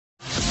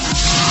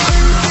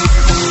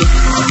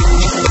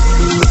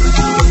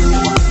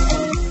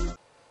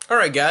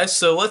Alright guys,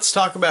 so let's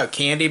talk about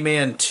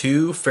Candyman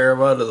 2,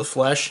 Farewell to the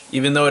Flesh.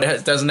 Even though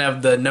it doesn't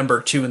have the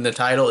number 2 in the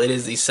title, it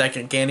is the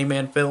second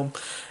Candyman film.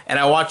 And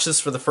I watched this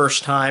for the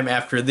first time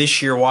after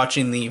this year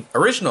watching the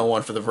original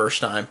one for the first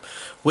time.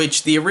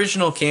 Which, the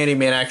original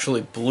Candyman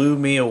actually blew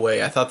me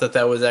away. I thought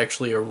that was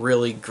actually a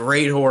really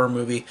great horror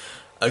movie.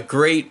 A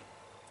great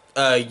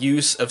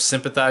use of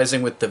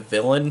sympathizing with the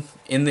villain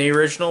in the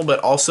original, but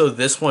also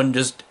this one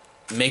just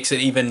makes it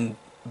even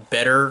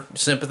better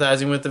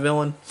sympathizing with the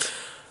villain.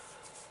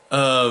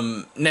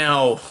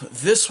 Now,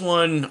 this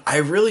one, I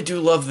really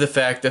do love the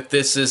fact that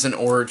this is an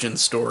origin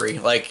story.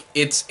 Like,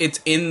 it's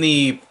in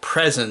the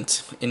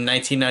present, in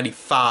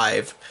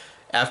 1995,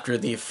 after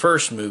the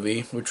first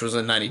movie, which was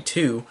in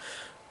 92,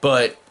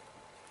 but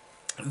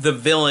the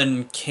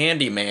villain,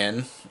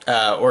 Candyman,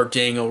 or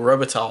Daniel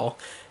Robital,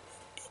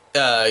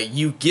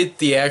 you get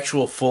the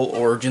actual full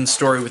origin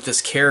story with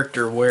this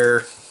character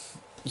where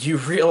you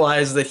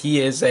realize that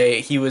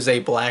he was a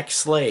black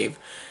slave.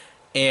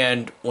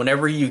 And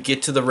whenever you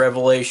get to the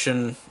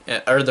revelation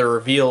or the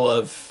reveal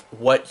of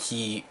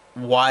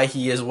why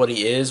he is what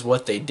he is,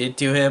 what they did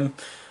to him,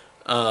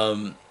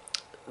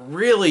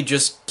 really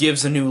just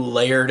gives a new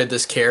layer to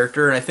this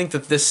character. And I think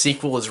that this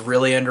sequel is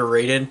really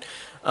underrated,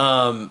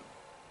 in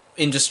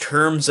just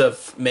terms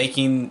of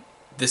making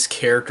this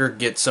character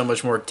get so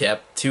much more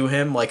depth to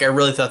him. Like, I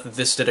really thought that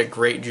this did a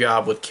great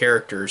job with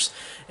characters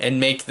and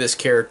make this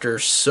character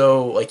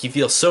so, like, you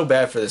feel so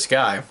bad for this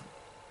guy.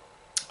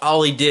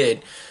 All he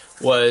did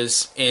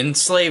was, in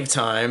slave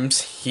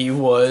times, he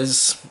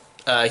was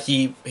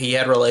he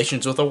had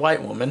relations with a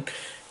white woman,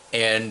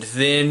 and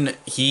then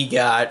he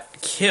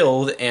got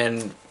killed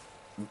and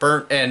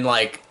burnt and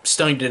like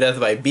stung to death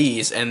by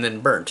bees and then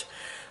burnt.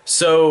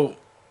 So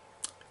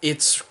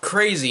it's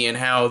crazy in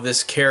how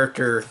this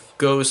character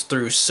goes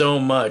through so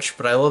much,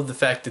 but I love the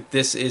fact that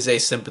this is a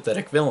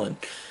sympathetic villain.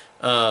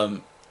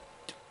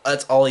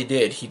 That's all he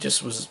did.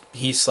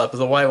 He slept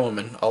with a white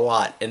woman a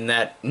lot, and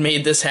that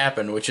made this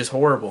happen, which is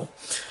horrible.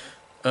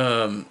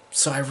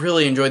 So I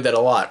really enjoyed that a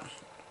lot.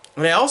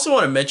 And I also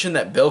want to mention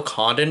that Bill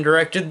Condon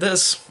directed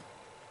this,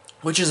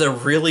 which is a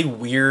really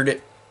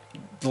weird,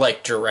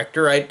 like,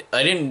 director. I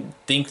didn't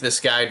think this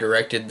guy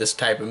directed this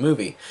type of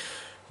movie,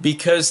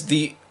 because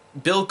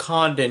Bill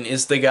Condon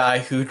is the guy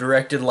who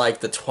directed, like,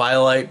 the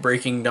Twilight,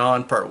 Breaking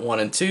Dawn Part 1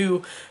 and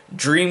 2,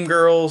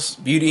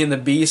 Dreamgirls, Beauty and the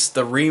Beast,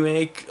 the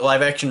remake,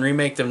 live-action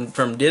remake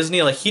from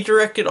Disney. Like, he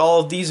directed all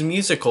of these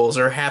musicals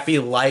or happy,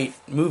 light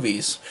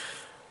movies.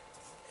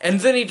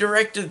 And then he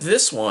directed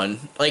this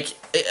one. Like,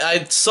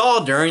 I saw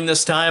during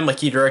this time,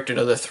 like, he directed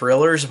other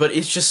thrillers, but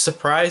it's just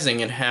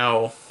surprising in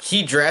how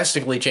he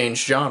drastically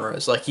changed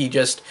genres. Like, he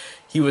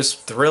was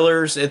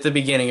thrillers at the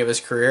beginning of his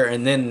career,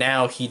 and then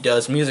now he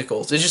does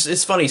musicals.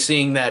 It's funny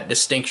seeing that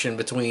distinction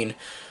between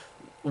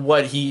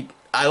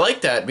I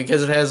like that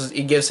because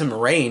it gives him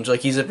range.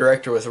 Like, he's a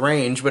director with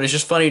range, but it's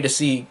just funny to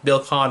see Bill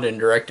Condon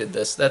directed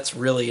this. That's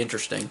really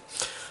interesting.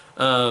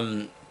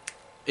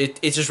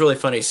 It's just really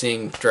funny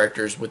seeing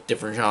directors with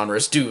different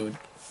genres do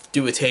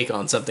a take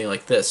on something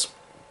like this.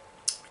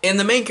 And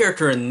the main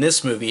character in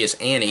this movie is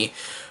Annie,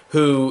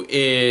 who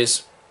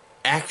is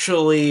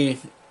actually,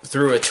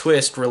 through a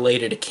twist,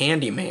 related to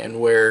Candyman,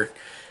 where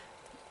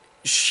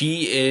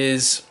she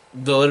is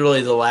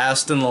literally the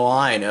last in the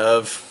line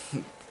of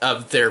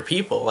their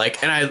people.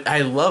 Like, and I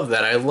love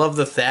that. I love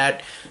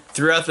that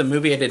throughout the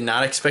movie I did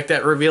not expect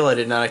that reveal. I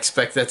did not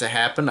expect that to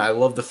happen. I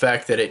love the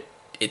fact that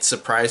it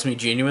surprised me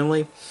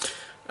genuinely.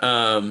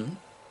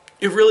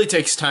 It really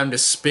takes time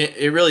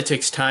it really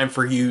takes time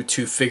for you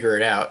to figure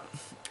it out.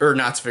 Or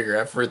not to figure it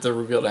out, for the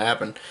reveal to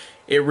happen.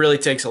 It really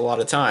takes a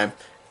lot of time.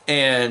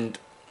 And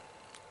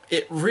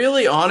it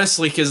really,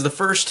 honestly, because the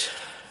first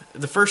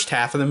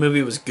half of the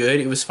movie was good,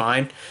 it was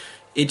fine.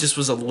 It just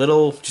was a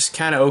little, just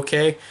kind of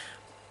okay.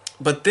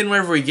 But then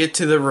whenever we get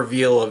to the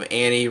reveal of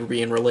Annie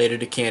being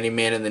related to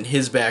Candyman and then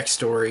his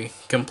backstory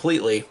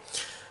completely,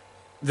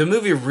 the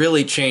movie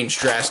really changed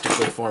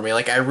drastically for me.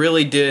 Like, I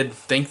really did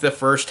think the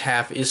first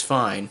half is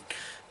fine.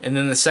 And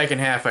then the second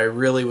half, I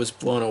really was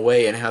blown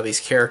away in how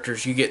these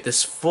characters, you get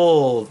this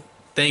full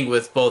thing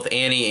with both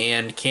Annie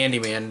and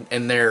Candyman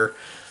and their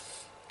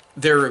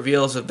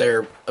reveals of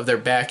their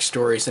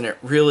backstories, and it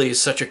really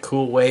is such a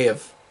cool way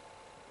of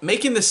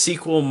making the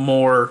sequel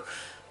more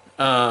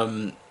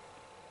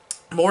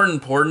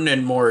important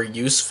and more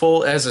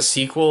useful as a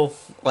sequel.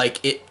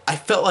 Like, I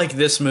felt like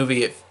this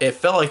movie, it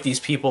felt like these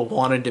people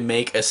wanted to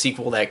make a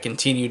sequel that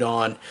continued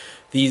on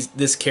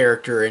this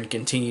character and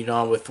continued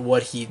on with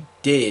what he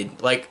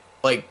did. Like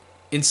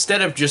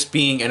instead of just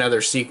being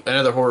another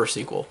horror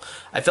sequel,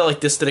 I felt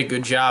like this did a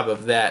good job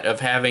of that, of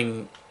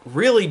having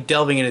really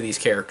delving into these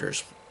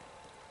characters.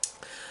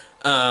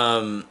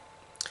 And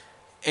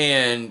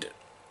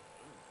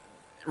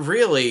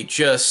really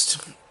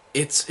just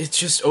it's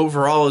just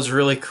overall is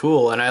really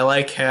cool, and I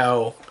like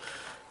how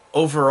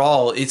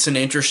overall it's an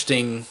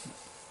interesting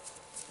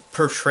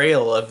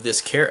portrayal of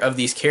these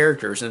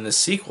characters in the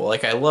sequel.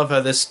 Like, I love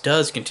how this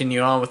does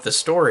continue on with the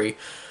story,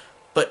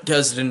 but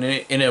does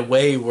it in a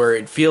way where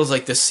it feels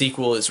like the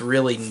sequel is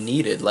really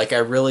needed. Like, I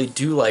really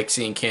do like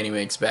seeing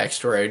Candyman's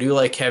backstory. I do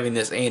like having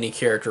this Annie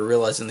character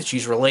realizing that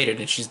she's related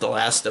and she's the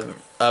last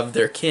of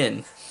their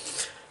kin,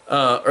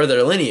 or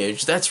their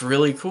lineage. That's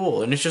really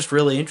cool, and it's just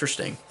really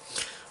interesting.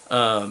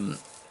 And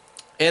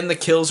the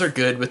kills are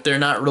good, but they're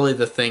not really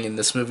the thing in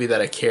this movie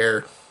that I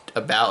care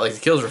about. Like,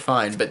 the kills are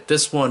fine, but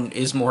this one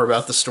is more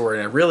about the story,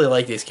 and I really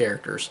like these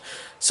characters.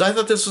 So I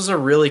thought this was a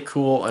really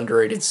cool,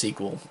 underrated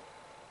sequel.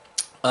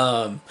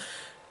 Now,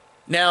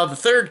 the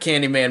third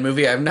Candyman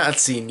movie I've not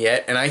seen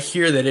yet, and I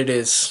hear that it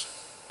is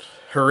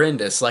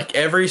horrendous. Like,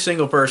 every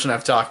single person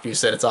I've talked to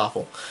said it's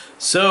awful.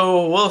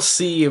 So, we'll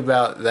see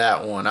about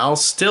that one. I'll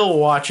still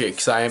watch it,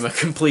 because I am a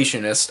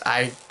completionist.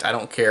 I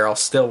don't care. I'll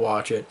still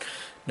watch it,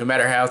 no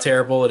matter how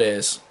terrible it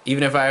is.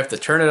 Even if I have to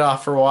turn it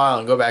off for a while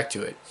and go back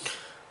to it.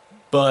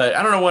 But,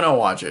 I don't know when I'll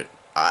watch it.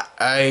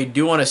 I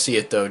do want to see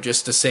it, though,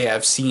 just to say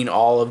I've seen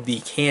all of the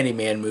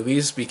Candyman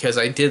movies, because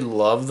I did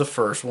love the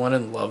first one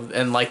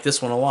and like this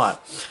one a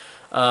lot.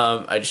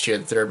 I just hear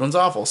the third one's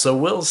awful, so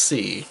we'll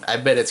see. I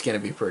bet it's going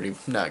to be pretty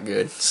not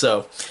good.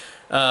 So,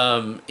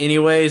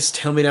 anyways,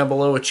 tell me down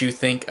below what you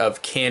think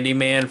of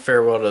Candyman,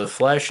 Farewell to the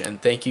Flesh,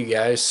 and thank you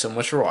guys so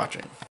much for watching.